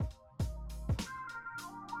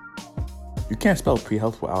You can't spell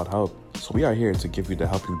pre-health without help, so we are here to give you the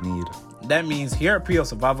help you need. That means here at Pre-Health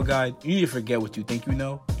Survival Guide, you need to forget what you think you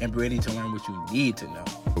know and be ready to learn what you need to know.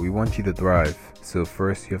 We want you to thrive, so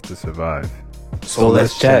first you have to survive. So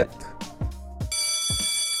let's chat.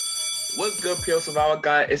 What's good, Pre-Health Survival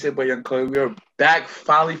Guide? It's your boy Young Chloe. We're back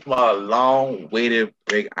finally from a long-waited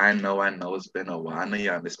break. I know it's been a while. I know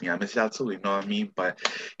y'all miss me. I miss y'all too. You know what I mean? But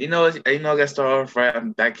I got started off right.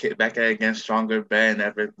 I'm back at it again, stronger, better than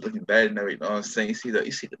ever, looking better than ever. You know what I'm saying? You see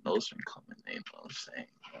the nose ring coming. You know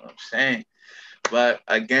what I'm saying? But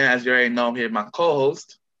again, as you already know, I'm here with my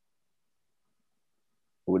co-host.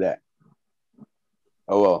 Who that?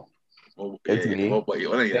 Oh well, it's me.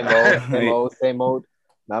 Same old.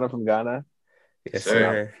 Not from Ghana. Yes,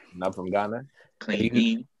 sir. Not from Ghana.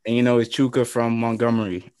 Clean. And you know it's Chuka from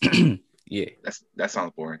Montgomery. Yeah. That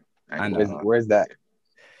sounds boring. I know. Where's that?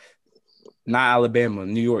 Not Alabama,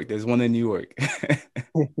 New York. There's one in New York.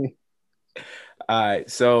 All right.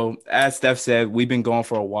 So as Steph said, we've been going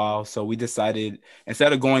for a while. So we decided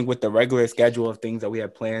instead of going with the regular schedule of things that we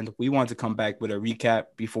had planned, we wanted to come back with a recap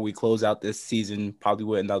before we close out this season, probably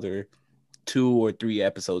with another 2 or 3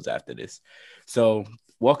 episodes after this. So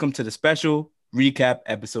welcome to the special recap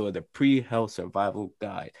episode of the Pre-Health Survival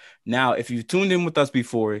Guide. Now, if you've tuned in with us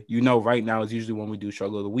before, you know right now is usually when we do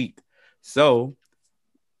Struggle of the Week. So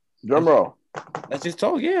drum roll. Let's just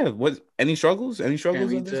talk. Yeah. What? Any struggles? Can we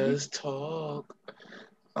just talk?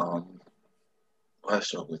 What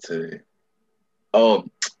struggle today? Oh,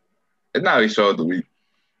 it's not really struggle of the week.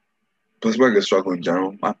 But it's regular struggle in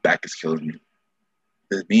general. My back is killing me.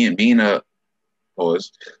 Just being a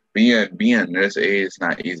nurse aide is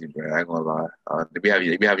not easy, bro. I ain't gonna lie. They be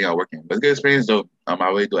having y'all working, but it's a good experience though. I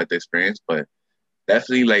really do like the experience, but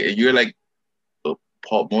definitely like if you're like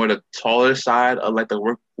more the taller side of like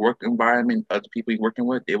the work environment of the people you're working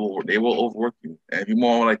with, they will overwork you. And if you're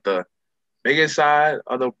more on like the bigger side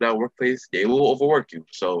of that workplace, they will overwork you.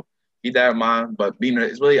 So keep that in mind. But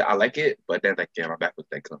it's really I like it, but then like my back was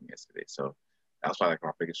like killing me yesterday, so that's why like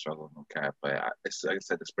my biggest struggle, no cap. But it's like I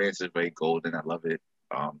said, the experience is very golden. I love it.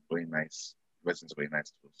 Really nice. Residents really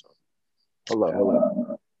nice too. So hold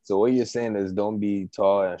up. So what you're saying is don't be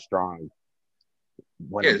tall and strong.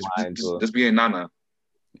 Just be a Nana.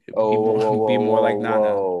 Be more like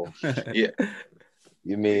Nana. Yeah.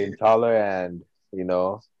 You mean taller and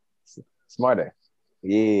smarter?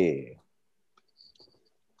 Yeah.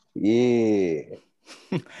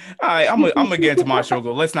 All right, I'm gonna get into my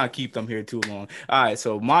struggle. Let's not keep them here too long. All right,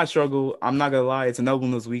 so my struggle, I'm not gonna lie, it's another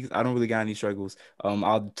one of those weeks. I don't really got any struggles.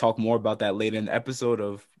 I'll talk more about that later in the episode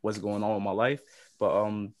of what's going on in my life. But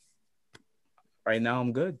right now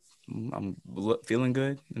I'm good. I'm feeling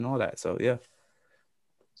good and all that. So yeah.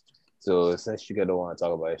 So since you don't want to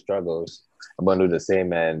talk about your struggles, I'm gonna do the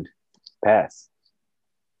same and pass.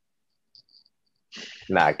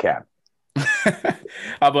 Nah, cap.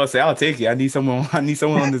 I'm about to say I'll take it. I need someone on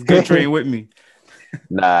this good train with me.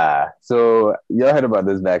 Nah. So y'all heard about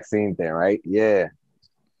this vaccine thing, right? Yeah.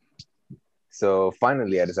 So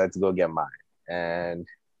finally I decided to go get mine. And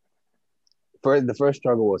the first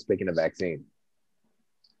struggle was picking a vaccine.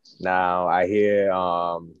 Now I hear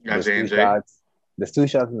there's 2 shots. There's 2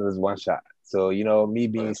 shots and there's 1 shot. So me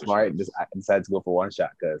being smart, I decided to go for 1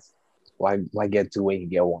 shot because why get 2 when you can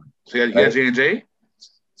get 1? So you got J&J?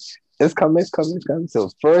 It's coming. So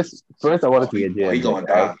first I wanted to get J&J. Going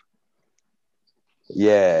right?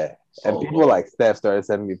 Yeah. And people like Steph started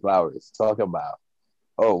sending me flowers, talking about,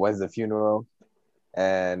 when's the funeral?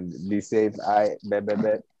 And be safe. I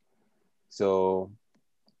bet. So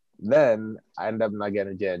then I ended up not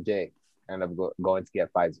getting J&J. I ended up going to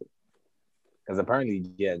get Pfizer. Because apparently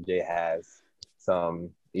J&J has some,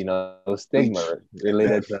 stigma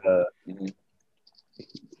related to,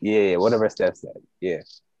 whatever Steph said. Yeah.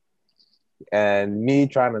 And me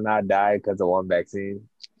trying to not die because of 1 vaccine,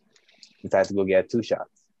 decided to go get 2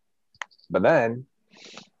 shots. But then,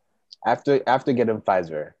 after getting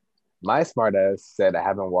Pfizer, my smart ass said I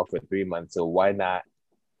haven't walked for 3 months, so why not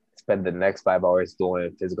spend the next 5 hours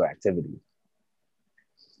doing physical activity?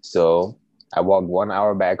 So I walked 1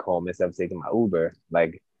 hour back home instead of taking my Uber,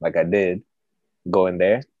 like I did, going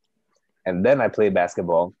there. And then I played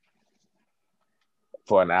basketball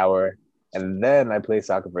for 1 hour. And then I played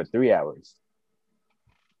soccer for 3 hours.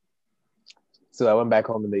 So I went back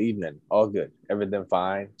home in the evening. All good. Everything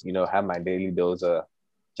fine. Had my daily dose of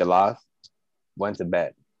jollof. Went to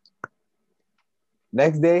bed.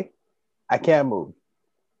 Next day, I can't move.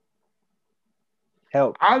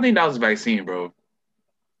 Help. I don't think that was a vaccine, bro.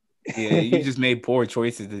 Yeah, you just made poor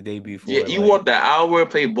choices the day before. Yeah, you want the hour,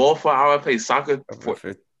 play ball for an hour, play soccer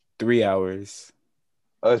for 3 hours.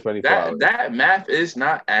 Oh, it's 24 hours. That math is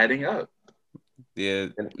not adding up. Yeah,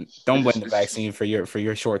 don't blame the vaccine for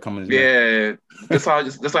your shortcomings, man. Yeah, that's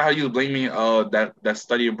how you was blaming that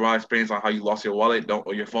study abroad experience on how you lost your wallet, don't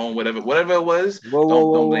or your phone, whatever it was. Whoa, whoa, Don't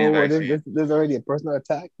whoa, blame the whoa, whoa! vaccine. There's already a personal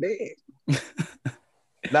attack. Damn.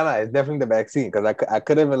 No, it's definitely the vaccine because I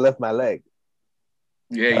couldn't even lift my leg.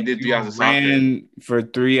 Yeah, you did 3 hours of soccer. Ran for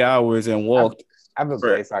 3 hours and walked. I've been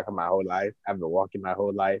playing soccer my whole life. I've been walking my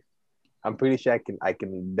whole life. I'm pretty sure I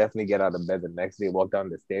can definitely get out of bed the next day, walk down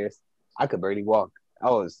the stairs. I could barely walk.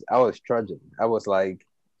 I was trudging. I was like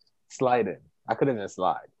sliding. I couldn't even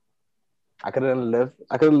slide. I couldn't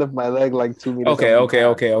lift my leg like 2 meters.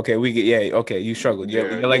 Okay. We get okay. You struggled.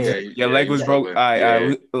 Your leg was broke. Is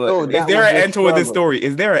there an end to this story?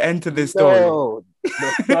 Is there an end to this story? No,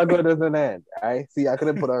 the struggle doesn't end. All right. See, I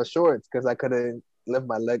couldn't put on shorts because I couldn't lift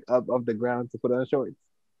my leg up off the ground to put on shorts.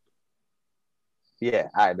 Yeah,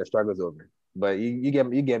 all right. The struggle's over. But you get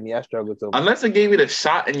me. I struggled so much. Unless they gave you the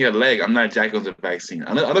shot in your leg, I'm not jacking the vaccine.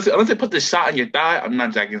 Unless they put the shot in your thigh, I'm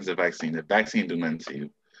not jacking the vaccine. The vaccine do nothing to you.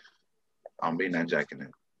 I'm being not jacking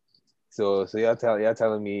it. So y'all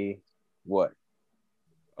telling me what?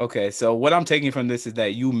 Okay, so what I'm taking from this is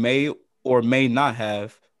that you may or may not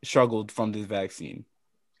have struggled from this vaccine.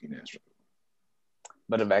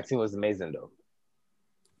 But the vaccine was amazing though.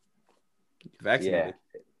 Vaccinated.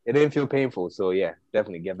 Yeah. It didn't feel painful, so yeah,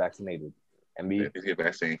 definitely get vaccinated. And get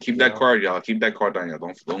vaccinated. Keep that card, y'all. Keep that card on y'all.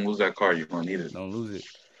 Don't lose that card. You're gonna need it. Don't lose it.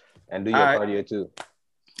 And do your cardio too.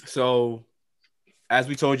 So, as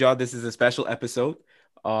we told y'all, this is a special episode.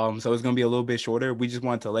 So it's gonna be a little bit shorter. We just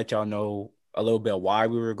wanted to let y'all know a little bit why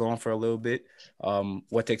we were going for a little bit,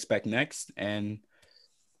 what to expect next, and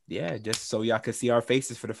yeah, just so y'all could see our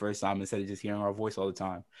faces for the first time instead of just hearing our voice all the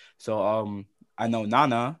time. So I know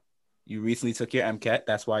Nana, you recently took your MCAT.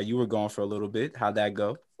 That's why you were going for a little bit. How'd that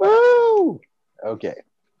go? Woo! Okay.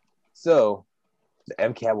 So the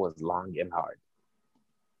MCAT was long and hard.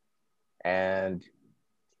 And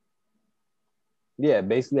yeah,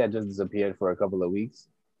 basically I just disappeared for a couple of weeks.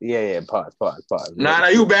 Yeah, pause. Nah,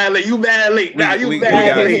 you bad late. Nah, you bad late.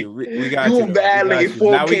 We got you. You bad late.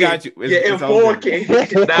 4K. Now we got you. In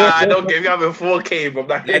 4K. Nah, don't give me up in 4K, but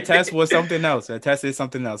that test was something else. That test is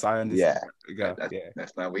something else. I understand. Yeah.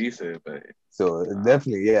 That's not what you said, but so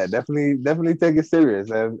definitely take it serious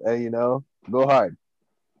and go hard.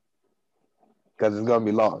 Because it's gonna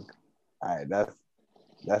be long. All right,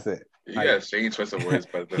 that's it. You got strange choice of words,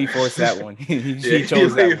 but he forced that one. he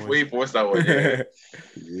chose that one. He forced that one. Yeah.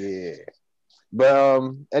 Yeah. But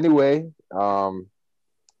anyway,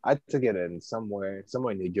 I took it in somewhere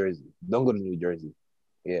in New Jersey. Don't go to New Jersey.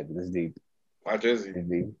 Yeah, this is deep. Why Jersey?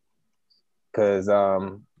 Because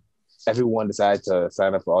everyone decided to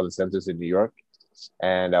sign up for all the centers in New York,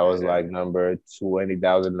 and I was like number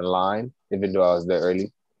 20,000 in line, even though I was there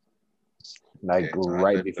early.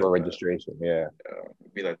 Right before registration, yeah.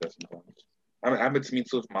 It'd be like that sometimes. I mean, to me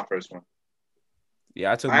too for my first one.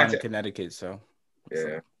 Yeah, I took mine in Connecticut, so.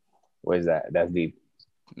 Yeah. Where's that? That's deep.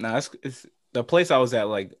 No, it's the place I was at,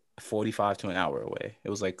 like 45 to an hour away.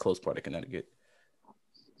 It was like close part of Connecticut.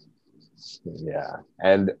 Yeah,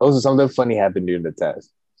 and also something funny happened during the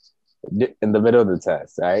test. In the middle of the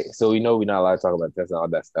test, right? So we're not allowed to talk about tests and all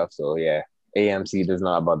that stuff. So yeah, AMC is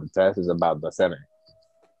not about the test; it's about the center.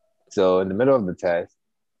 So in the middle of the test,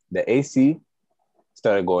 the AC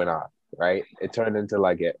started going off, right? It turned into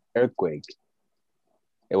like an earthquake.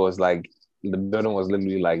 It was like the building was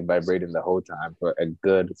literally like vibrating the whole time for a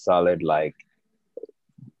good solid like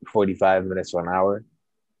 45 minutes to an hour.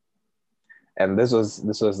 And this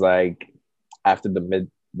was like after the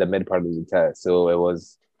mid part of the test. So it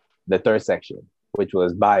was the third section, which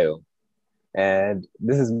was bio. And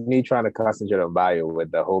this is me trying to concentrate on bio with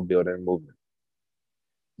the whole building movement.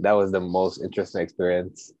 That was the most interesting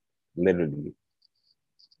experience, literally,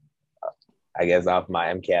 I guess, of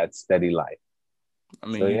my MCAT study life. I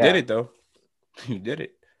mean, you did it though. You did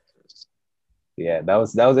it. Yeah, that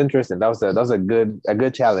was interesting. That was a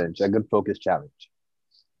good challenge, a good focus challenge.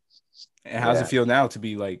 And how's it feel now to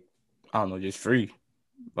be like, I don't know, just free?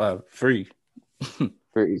 Free.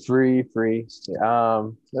 free.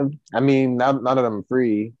 I mean, now that I'm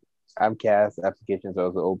free, MCAT applications are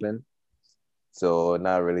also open. So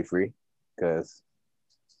not really free because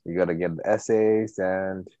you got to get the essays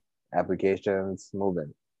and applications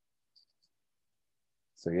moving.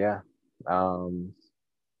 So yeah,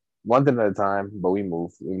 one thing at a time, but we're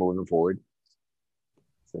moving forward.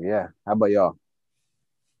 So yeah, how about y'all?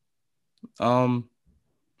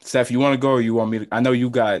 Steph, you want to go or you want me to? I know you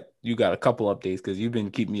got a couple updates because you've been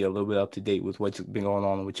keeping me a little bit up to date with what's been going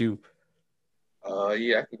on with you.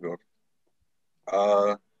 Yeah, I could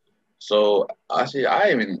go. So actually, I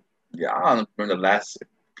don't remember the last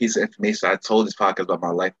piece of information. I told this podcast about my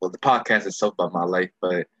life. Well, the podcast itself about my life,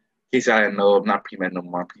 but in case y'all didn't know, I'm not pre-med no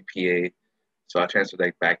more. I'm PPA. So I transferred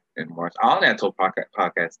like back in March. I only had told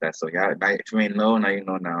podcast that. So yeah, now, if you ain't know, now you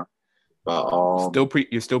know now. But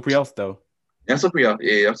you're still pre-health though. Yeah, I'm still pre-health.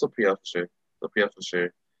 Yeah, I'm still pre-health for sure. Still pre-health for sure.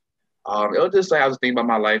 It was just like I was thinking about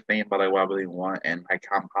my life, thinking about like what I really want, and like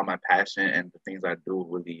how my passion and the things I do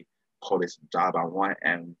really call this job I want.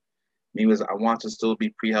 And me was I want to still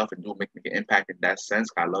be pre-health and make an impact in that sense.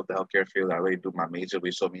 I love the healthcare field. I really do. My major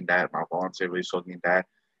really showed me that. My volunteer really showed me that.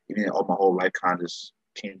 Even all my whole life kind of just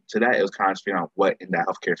came to that. It was kind of figuring out what in that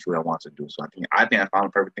healthcare field I want to do. So I think I found the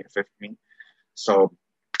perfect thing fit for me. So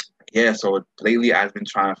yeah, so lately I've been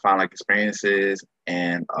trying to find like experiences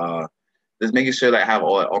and just making sure that I have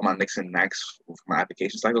all my nicks and knacks for my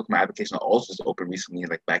application cycle. My application also just opened recently,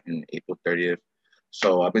 like back in April 30th.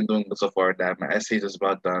 So I've been doing good so far. That my essay is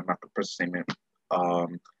about done. My personal statement. I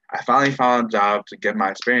finally found a job to get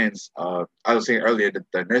my experience. I was saying earlier the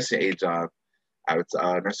nursing aid job. I was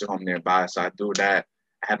nursing home nearby, so I do that.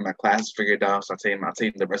 I have my classes figured out, so I'll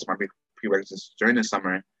take the rest of my prerequisites during the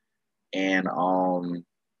summer, and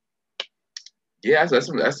yeah,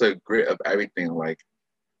 that's a great of everything. Like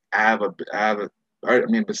I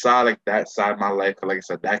mean, besides like that side of my life, like I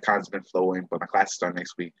said, that kind of been flowing, but my classes start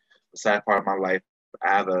next week. The side part of my life, I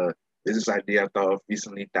have a business idea I thought of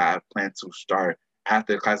recently that I plan to start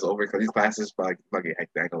after the class is over, because these classes like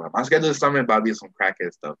hectic. My schedule is summer about be some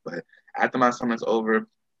crackhead stuff, but after my summer is over,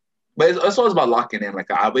 but it's always about locking in.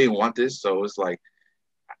 Like I really want this, so it's like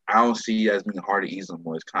I don't see it as being hard to ease no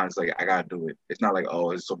more. It's kind of like I gotta do it. It's not like,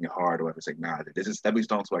 oh, it's so hard or whatever. It's like, nah, this is stepping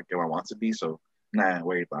stone to like where I want to be. So I'm not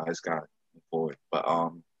worried about it. I just gotta move forward. But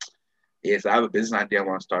yes, I have a business idea I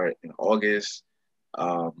want to start in August.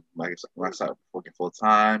 Like when I start working full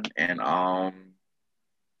time, and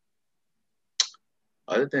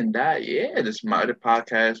other than that, yeah, this is my other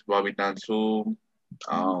podcast will be done too.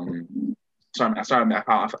 So I started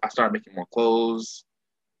making more clothes,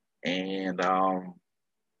 and got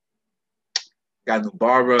a new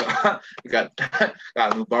barber. got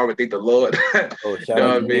a new barber. Thank the Lord. Oh, shout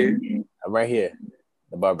out to me. I'm right here.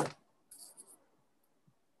 The barber.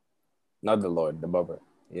 Not the Lord, the barber.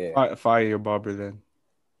 Yeah. Fire your barber then.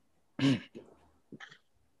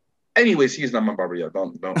 Anyways, he's not my barber, y'all.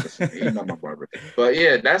 Don't listen. He's not my barber. But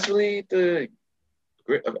yeah, that's really the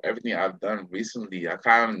grit of everything I've done recently. I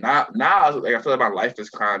kind of now like I feel like my life is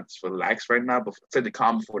kind of relaxed right now. But I said the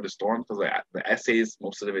calm before the storm, because like the essays,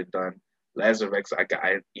 most of it done. Lazarex, I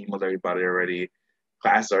emailed everybody already.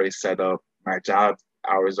 Class already set up. My job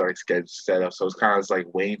hours already set up. So it's kind of like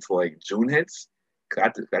waiting for like June hits. I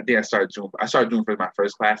think I started June for my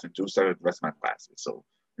first class, and June 7th the rest of my classes. So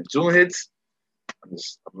when June hits, I'm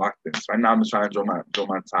locked in. So right now I'm just trying to enjoy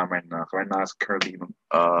my time right now. Right now it's currently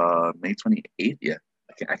May 28th. Yeah,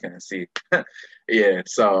 I can't see. Yeah,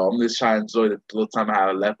 so I'm just trying to enjoy the little time I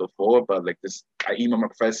had left before. But like this, I emailed my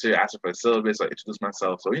professor, asked for a syllabus, I introduced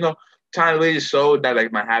myself. So trying to really show that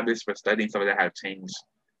like my habits for studying something that have changed.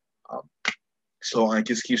 So I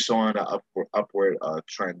just keep showing the upward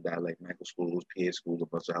trend that like medical schools, PA schools, a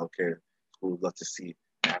bunch of healthcare schools love to see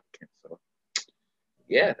applicants. So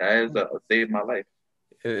yeah, that is a day of my life.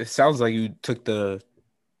 It sounds like you took I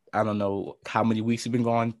don't know how many weeks you've been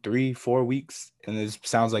gone, 3-4 weeks, and it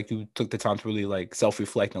sounds like you took the time to really like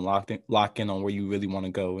self-reflect and lock in on where you really want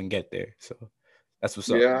to go and get there. So that's what's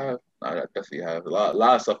up. Yeah, I definitely have a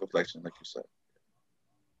lot of self-reflection, like you said.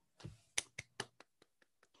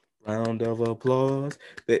 Round of applause.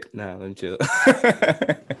 Nah, let me chill.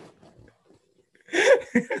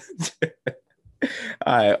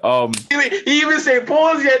 All right. He even say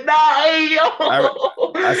pause yet? Nah, hey yo.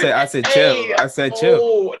 I said chill. Hey, I said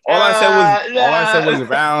chill. All I said was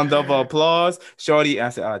round of applause. Shorty, I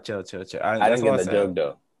said, chill. I didn't get the joke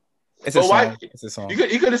though. It's a song. It's a song.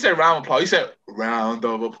 You could have said round of applause. You said round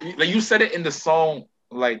of applause. Like you said it in the song,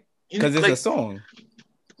 like because it's a song.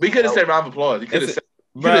 We could have said round of applause. You could have said.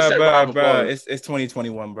 Bro, it's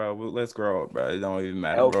 2021, bro. Let's grow up, bro. It don't even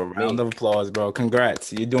matter, bro. Round of applause, bro.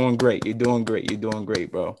 Congrats. You're doing great,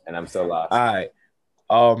 bro. And I'm still lost. All right.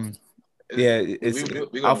 Yeah,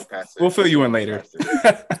 we'll fill you in later.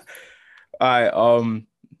 All right. I'm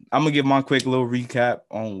gonna give my quick little recap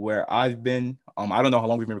on where I've been. I don't know how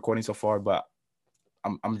long we've been recording so far, but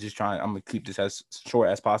I'm just trying. I'm gonna keep this as short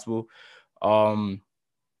as possible.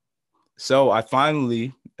 So I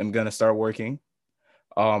finally am gonna start working.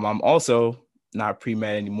 I'm also not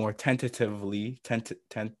pre-med anymore. Tentatively. I think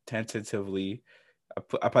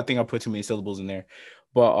I put too many syllables in there,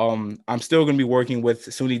 but I'm still gonna be working with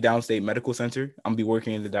SUNY Downstate Medical Center. I'm gonna be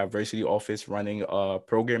working in the diversity office, running a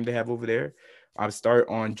program they have over there. I start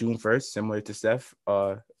on June 1st, similar to Steph.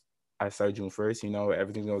 I start June 1st.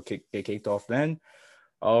 Everything's gonna get kicked off then.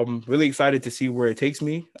 Really excited to see where it takes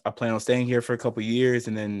me. I plan on staying here for a couple of years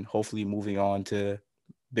and then hopefully moving on to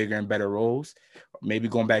bigger and better roles. Maybe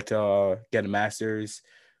going back to get a master's.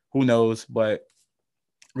 Who knows? But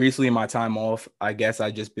recently in my time off, I guess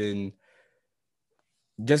I just been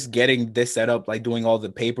just getting this set up, like doing all the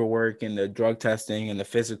paperwork and the drug testing and the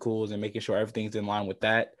physicals and making sure everything's in line with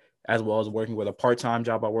that, as well as working with a part-time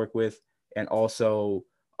job I work with. And also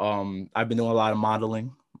I've been doing a lot of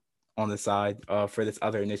modeling on the side for this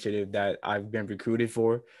other initiative that I've been recruited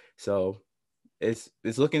for. So it's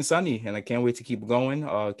looking sunny, and I can't wait to keep going,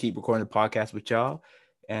 keep recording the podcast with y'all,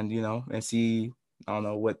 and and see, I don't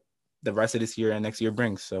know, what the rest of this year and next year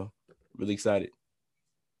brings. So really excited.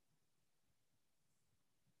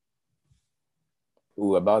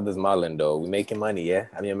 Ooh, about this modeling though, we making money, yeah?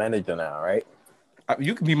 I'm your manager now, right?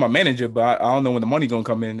 You can be my manager, but I don't know when the money gonna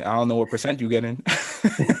come in. I don't know what percent you getting.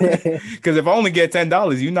 Because if I only get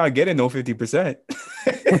 $10, you're not getting no 50%.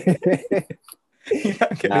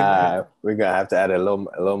 We're gonna have to add a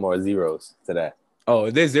little more zeros to that. Oh,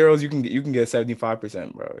 if there's zeros, you can get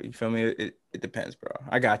 75%, bro. You feel me? It depends, bro.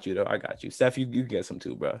 I got you though. I got you. Steph, you can get some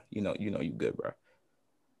too, bro. You know you good, bro.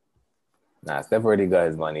 Nah, Steph already got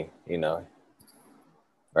his money,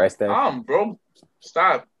 Right, Steph? I'm broke.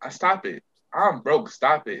 Stop. Stop it. I'm broke.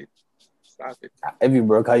 Stop it. Stop it. If you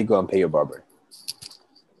broke, how you gonna pay your barber?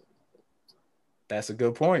 That's a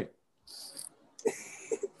good point.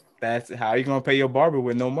 That's how you gonna pay your barber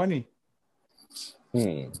with no money.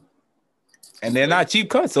 And they're not cheap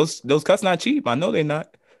cuts. Those cuts not cheap. I know they're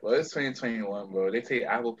not. Well, it's 2021, bro. They take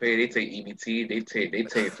Apple Pay, they take EBT, they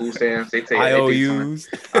take food stamps, they take IOUs.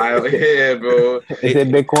 Yeah, bro. Is it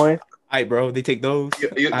Bitcoin? All right, bro. They take those.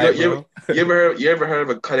 You ever heard of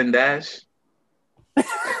a cut and dash?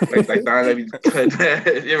 like Don Levy cut and dash.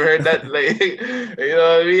 You ever heard that? Like, you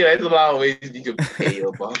know what I mean? There's a lot of ways you can pay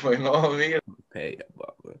your barber. You know what I mean? Pay your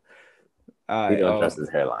barber. He don't trust his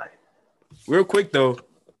hairline. Real quick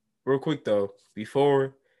though,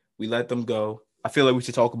 before we let them go, I feel like we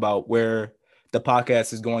should talk about where the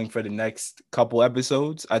podcast is going for the next couple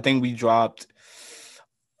episodes. I think we dropped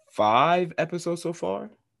 5 episodes so far.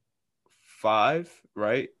 5,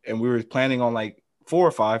 right? And we were planning on like 4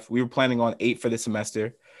 or 5. We were planning on 8 for the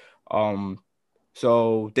semester.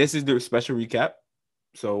 So this is the special recap.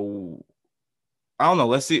 So I don't know.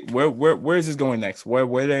 Let's see where is this going next? Where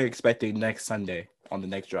are they expecting next Sunday on the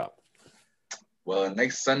next drop? Well,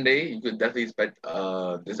 next Sunday you could definitely expect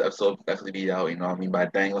this episode to definitely be out. You know what I mean? By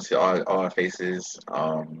then you'll see all our faces.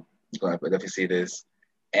 You're gonna definitely see this.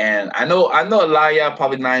 And I know a lot of y'all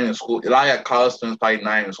probably not in school. A lot of y'all college students probably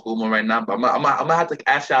not in school more right now. But I'm gonna have to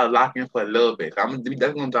ask y'all to lock in for a little bit. I'm gonna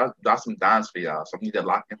definitely gonna drop some dimes for y'all. So I need to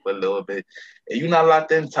lock in for a little bit. If you're not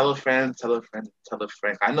locked in, tell a friend.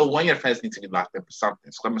 I know one of your friends need to be locked in for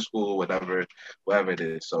something. Summer school, whatever it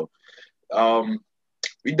is. So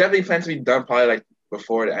we definitely plan to be done probably like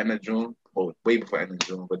before the end of June. Well, way before the end of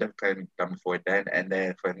June, but definitely plan to be done before then. And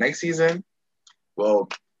then for next season, well,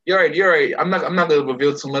 You're right. I'm not gonna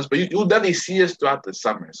reveal too much, but you'll definitely see us throughout the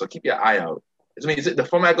summer. So keep your eye out. I mean, the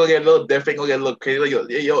format gonna get a little different, gonna get a little crazy. Like,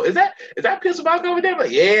 yo, is that Pierce Barker over there? I'm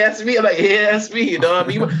like, yeah, that's me. I'm like, yeah, that's me. You know what I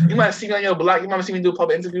mean? You might see me on your blog. You might see me do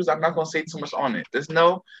public interviews. I'm not gonna say too much on it. Just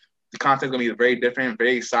know the content's gonna be very different,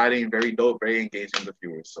 very exciting, very dope, very engaging with the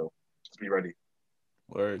viewers. So just be ready.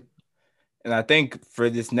 Word. And I think for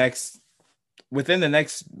within the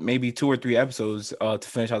next maybe 2 or 3 episodes to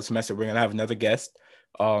finish out the semester, we're gonna have another guest.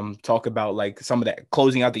 Talk about like some of that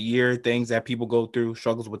closing out the year things that people go through,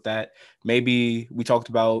 struggles with that. Maybe we talked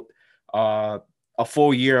about a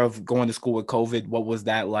full year of going to school with COVID. What was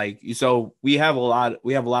that like? So we have a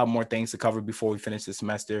lot more things to cover before we finish the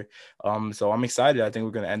semester. So I'm excited. I think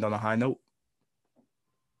we're gonna end on a high note.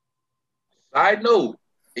 Side note,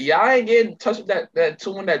 y'all ain't getting in touch with that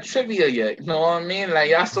tune, that trivia yet. You know what I mean?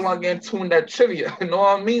 Like, y'all still want to get in tune that trivia. You know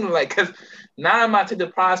what I mean? Like, because now I might take the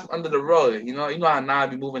prize from under the rug. You know how now I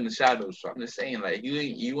be moving the shadows. So I'm just saying, like, you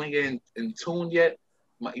ain't getting in tune yet.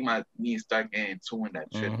 You might need to start getting in tune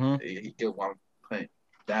that trivia. Mm-hmm. You get one put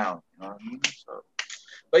down. You know what I mean? So,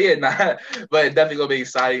 but yeah, but definitely gonna be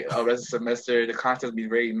exciting. Rest of the semester, the content will be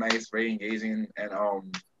very nice, very engaging, and I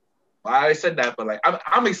already said that, but like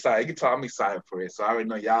I'm excited. You can tell I'm excited for it. So I already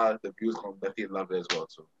know y'all, the viewers, gonna definitely love it as well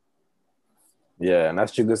too. Yeah, and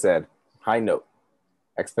as Chuga said, high note.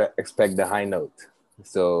 Expect the high note.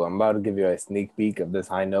 So I'm about to give you a sneak peek of this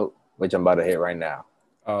high note, which I'm about to hit right now.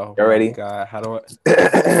 Oh, you ready? God, how do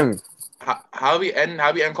I? How we end,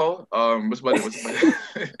 Cole? What's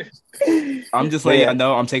I'm just letting you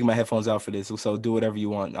know I'm taking my headphones out for this. So do whatever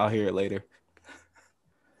you want. I'll hear it later.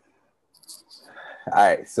 All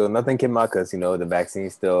right, so nothing came out because the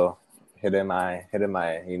vaccine's still hitting my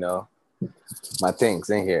my things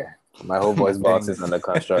in here. My whole voice box is under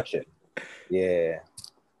construction. Yeah,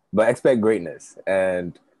 but expect greatness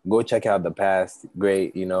and go check out the past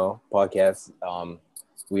great podcasts.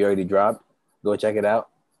 We already dropped. Go check it out.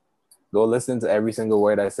 Go listen to every single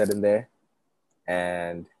word I said in there,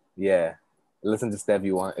 and yeah, listen to Steph if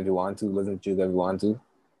you want to. Listen to Jules if you want to.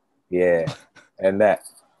 Yeah, and that.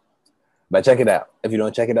 But check it out. If you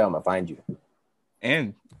don't check it out, I'm gonna find you.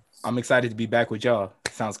 And I'm excited to be back with y'all.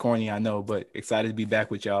 Sounds corny, I know, but excited to be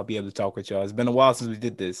back with y'all. Be able to talk with y'all. It's been a while since we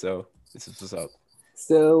did this, so this is what's up.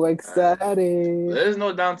 So excited. There's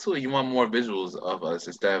no down to it. You want more visuals of us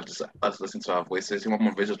instead of just us listening to our voices. You want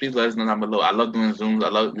more visuals. Please let us know down below. I love doing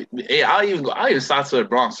Zooms. Hey, I'll even start to the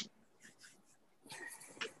Bronx.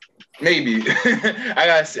 Maybe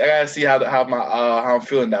I gotta see how I'm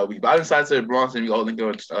feeling that week. But I decided to the Bronx and we all link go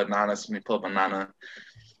with Nana. So we pull up a Nana.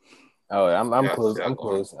 Oh, I'm close. I'm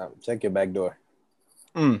close. Check your back door.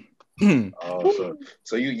 Oh,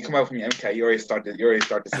 so you come out from your MCAT. You already started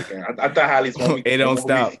this again. I thought at least 1 week. It don't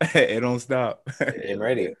stop. It don't stop. Get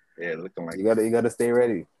ready. Yeah, looking like you gotta stay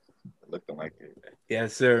ready. Looking like it.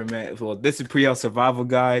 Yes, sir, man. Well, this is Pre-L Survival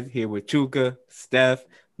Guide here with Chuka, Steph,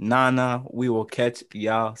 Nana. We will catch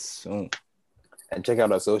y'all soon. And check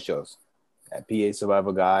out our socials at PA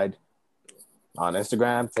Survival Guide on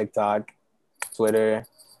Instagram, TikTok, Twitter,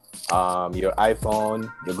 your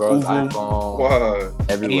iPhone, your girl's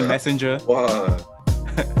iPhone, everywhere. Messenger.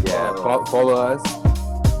 Yeah, follow us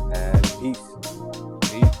and peace.